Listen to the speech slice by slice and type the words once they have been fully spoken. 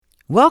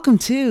Welcome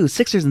to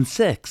Sixers and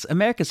Six,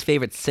 America's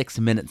favorite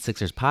 6-minute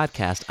Sixers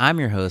podcast. I'm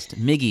your host,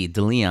 Miggy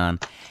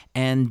DeLeon,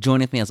 and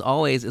joining with me as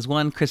always is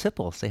one Chris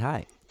Hipple. Say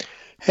hi.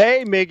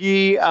 Hey,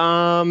 Miggy.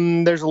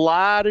 There's a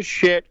lot of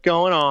shit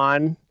going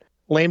on.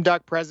 Lame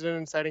duck president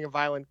inciting a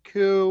violent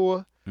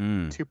coup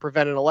to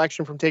prevent an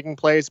election from taking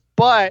place.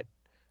 But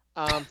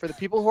for the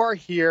people who are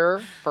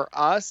here, for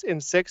us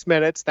in 6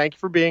 minutes, thank you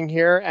for being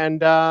here.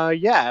 And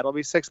it'll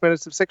be 6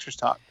 minutes of Sixers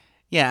talk.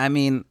 Yeah, I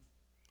mean,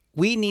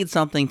 we need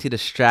something to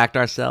distract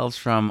ourselves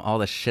from all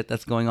the shit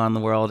that's going on in the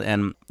world,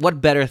 and what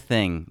better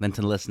thing than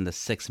to listen to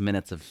 6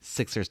 minutes of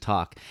Sixers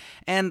talk?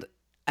 And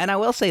I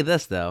will say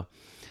this, though.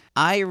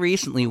 I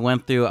recently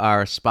went through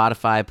our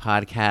Spotify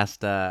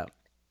podcast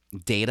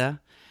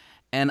data,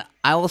 and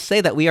I will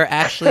say that we are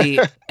actually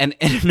an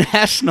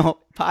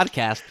international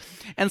podcast,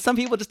 and some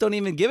people just don't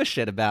even give a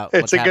shit about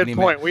what's happening. It's a good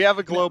point. We have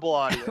a global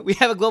audience. We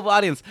have a global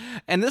audience,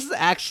 and this is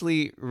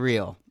actually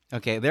real.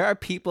 Okay, there are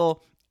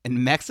people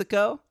in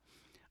Mexico,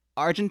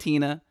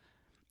 Argentina,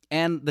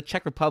 and the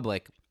Czech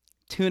Republic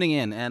tuning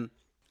in, and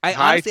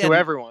Hi to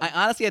everyone. I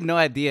honestly had no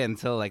idea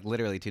until like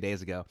literally 2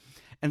 days ago.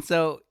 And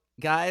so,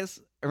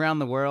 guys around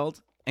the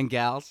world and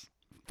gals,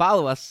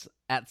 follow us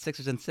at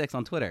Sixers and Six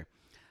on Twitter.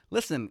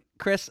 Listen,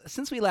 Chris,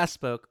 since we last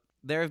spoke,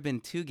 there have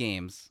been 2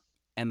 games,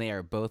 and they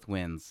are both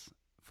wins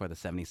for the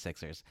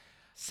 76ers.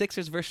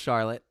 Sixers versus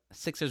Charlotte,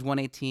 Sixers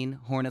 118,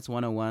 Hornets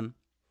 101.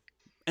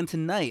 And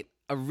tonight,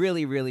 a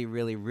really, really,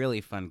 really,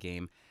 really fun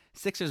game.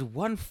 Sixers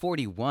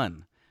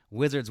 141,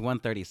 Wizards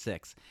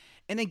 136.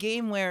 In a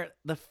game where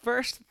the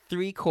first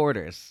 3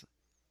 quarters,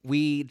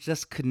 we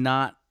just could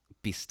not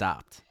be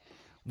stopped.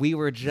 We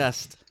were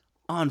just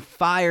on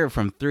fire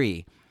from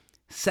 3.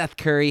 Seth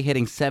Curry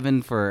hitting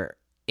 7 for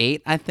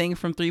 8, I think,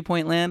 from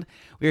three-point land.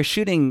 We were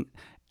shooting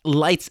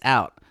lights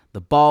out.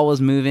 The ball was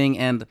moving,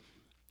 and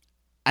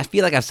I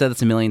feel like I've said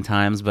this a million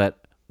times,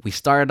 but we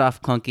started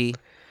off clunky,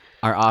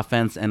 our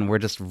offense, and we're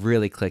just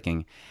really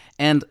clicking.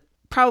 And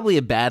probably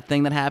a bad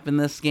thing that happened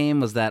this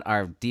game was that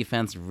our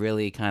defense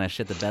really kind of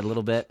shit the bed a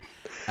little bit.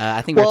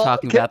 I think we're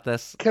talking about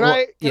this. Can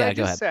I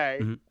just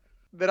say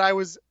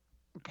that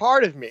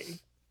part of me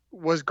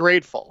was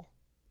grateful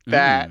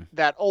that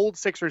that old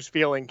Sixers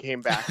feeling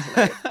came back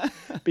tonight.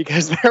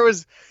 Because there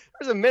was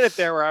a minute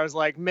there where I was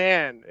like,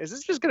 man, is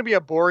this just going to be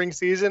a boring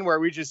season where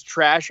we just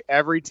trash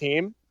every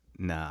team?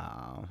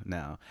 No.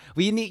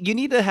 You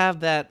need to have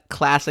that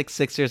classic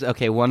Sixers.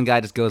 Okay, one guy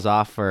just goes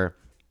off for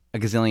a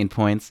gazillion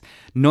points.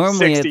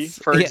 Normally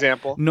 60, for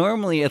example.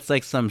 Normally it's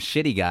like some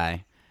shitty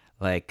guy,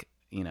 like,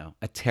 you know,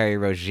 a Terry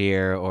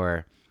Rozier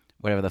or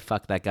whatever the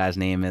fuck that guy's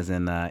name is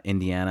in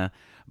Indiana.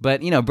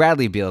 But, you know,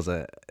 Bradley Beal's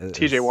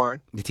TJ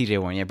Warren.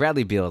 TJ Warren, yeah,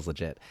 Bradley Beal is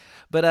legit.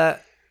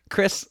 But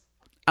Chris,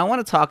 I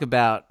want to talk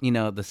about, you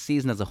know, the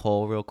season as a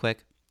whole real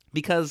quick,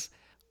 because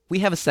we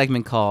have a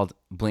segment called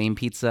Blame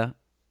Pizza,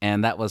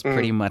 and that was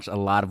pretty much a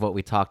lot of what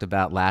we talked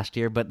about last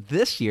year. But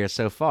this year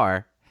so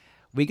far,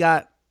 we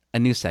got a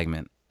new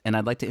segment, and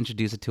I'd like to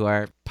introduce it to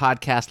our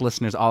podcast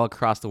listeners all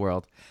across the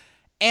world.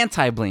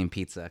 Anti-Blame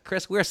Pizza.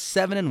 Chris, we're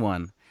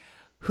 7-1.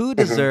 Who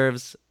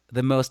deserves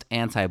the most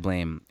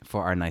anti-blame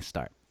for our nice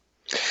start?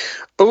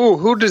 Ooh,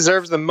 who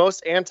deserves the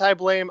most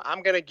anti-blame?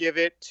 I'm going to give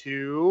it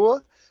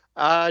to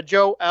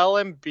Joel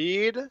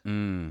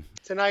Embiid.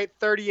 Tonight,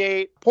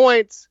 38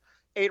 points,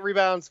 8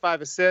 rebounds,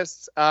 5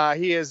 assists.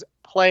 He is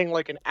playing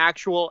like an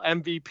actual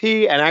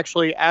MVP, and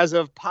actually, as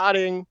of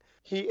potting,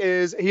 he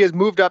has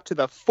moved up to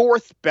the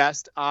 4th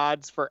best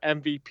odds for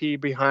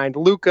MVP behind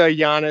Luka,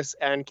 Giannis,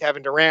 and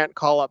Kevin Durant.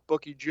 Call up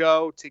Bookie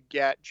Joe to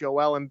get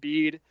Joel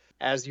Embiid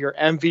as your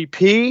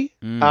MVP.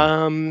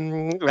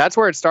 That's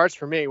where it starts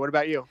for me. What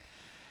about you?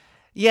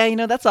 Yeah, you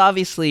know, that's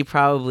obviously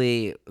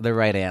probably the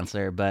right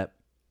answer, but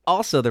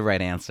also the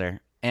right answer.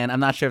 And I'm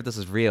not sure if this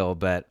is real,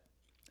 but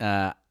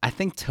I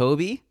think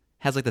Toby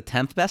has like the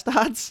 10th best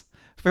odds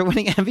for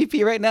winning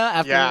MVP right now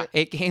after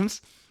 8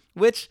 games,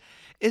 which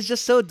is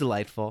just so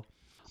delightful.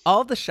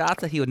 All of the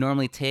shots that he would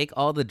normally take,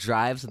 all the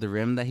drives to the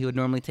rim that he would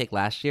normally take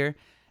last year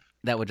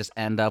that would just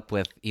end up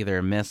with either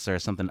a miss or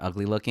something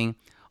ugly looking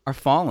are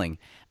falling.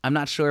 I'm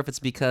not sure if it's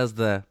because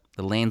the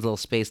lane's a little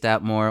spaced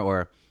out more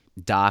or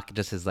Doc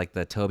just is like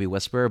the Toby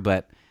whisperer,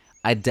 but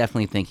I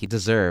definitely think he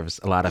deserves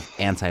a lot of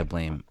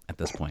anti-blame at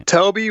this point.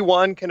 Toby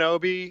won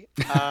Kenobi.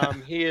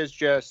 He is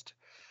just,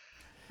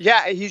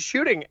 he's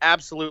shooting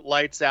absolute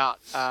lights out.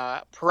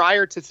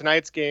 Prior to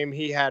tonight's game,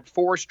 he had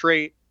 4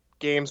 straight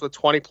games with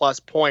 20-plus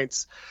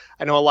points.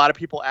 I know a lot of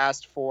people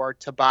asked for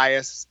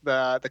Tobias,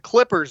 the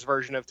Clippers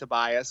version of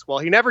Tobias. Well,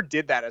 he never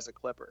did that as a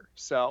Clipper.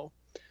 So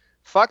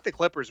fuck the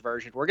Clippers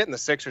version. We're getting the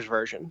Sixers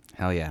version.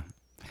 Hell yeah.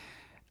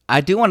 I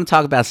do want to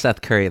talk about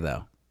Seth Curry,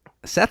 though.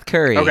 Seth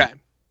Curry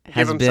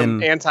Give him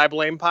some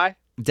anti-blame pie?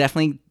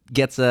 Definitely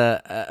gets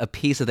a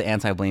piece of the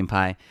anti-blame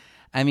pie.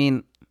 I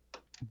mean,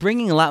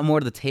 bringing a lot more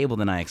to the table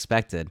than I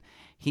expected.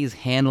 He's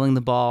handling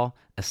the ball,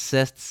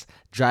 assists,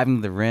 driving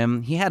to the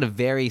rim. He had a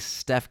very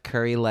Steph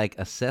Curry-like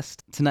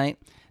assist tonight,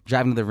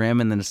 driving to the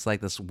rim and then just like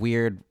this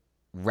weird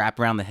wrap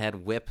around the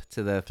head whip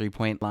to the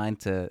three-point line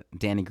to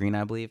Danny Green,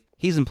 I believe.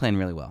 He's been playing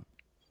really well.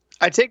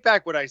 I take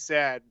back what I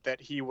said,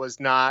 that he was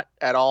not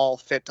at all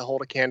fit to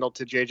hold a candle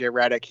to JJ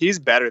Redick. He's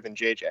better than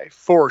JJ,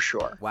 for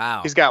sure.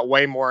 Wow. He's got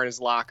way more in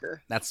his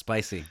locker. That's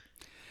spicy.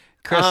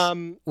 Chris,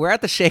 we're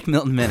at the Shake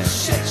Milton Minute.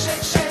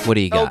 What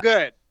do you got? Oh,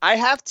 good. I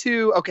have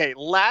to,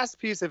 last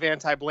piece of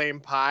anti-blame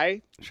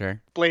pie.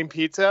 Sure. Blame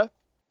pizza.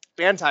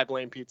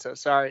 Anti-blame pizza,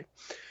 sorry.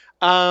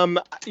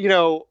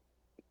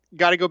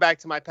 Got to go back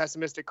to my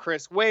pessimistic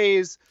Chris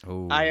ways.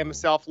 Ooh. I am a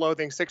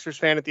self-loathing Sixers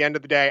fan at the end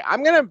of the day.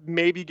 I'm going to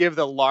maybe give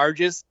the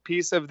largest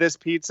piece of this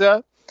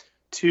pizza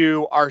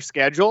to our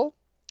schedule,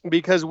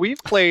 because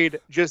we've played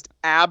just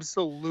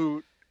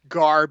absolute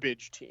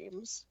garbage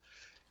teams.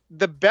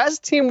 The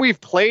best team we've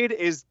played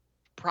is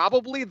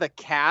probably the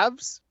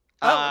Cavs.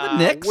 The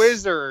Knicks.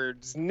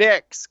 Wizards,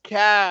 Knicks,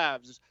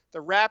 Cavs,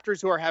 the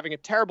Raptors, who are having a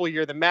terrible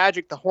year, the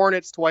Magic, the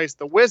Hornets twice,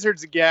 the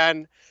Wizards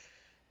again.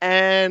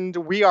 And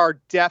we are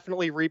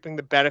definitely reaping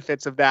the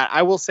benefits of that.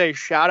 I will say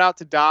shout out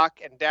to Doc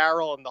and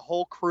Daryl and the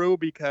whole crew,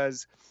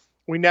 because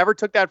we never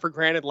took that for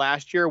granted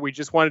last year. We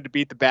just wanted to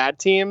beat the bad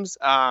teams.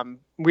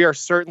 We are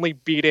certainly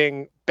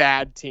beating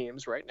bad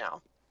teams right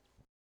now.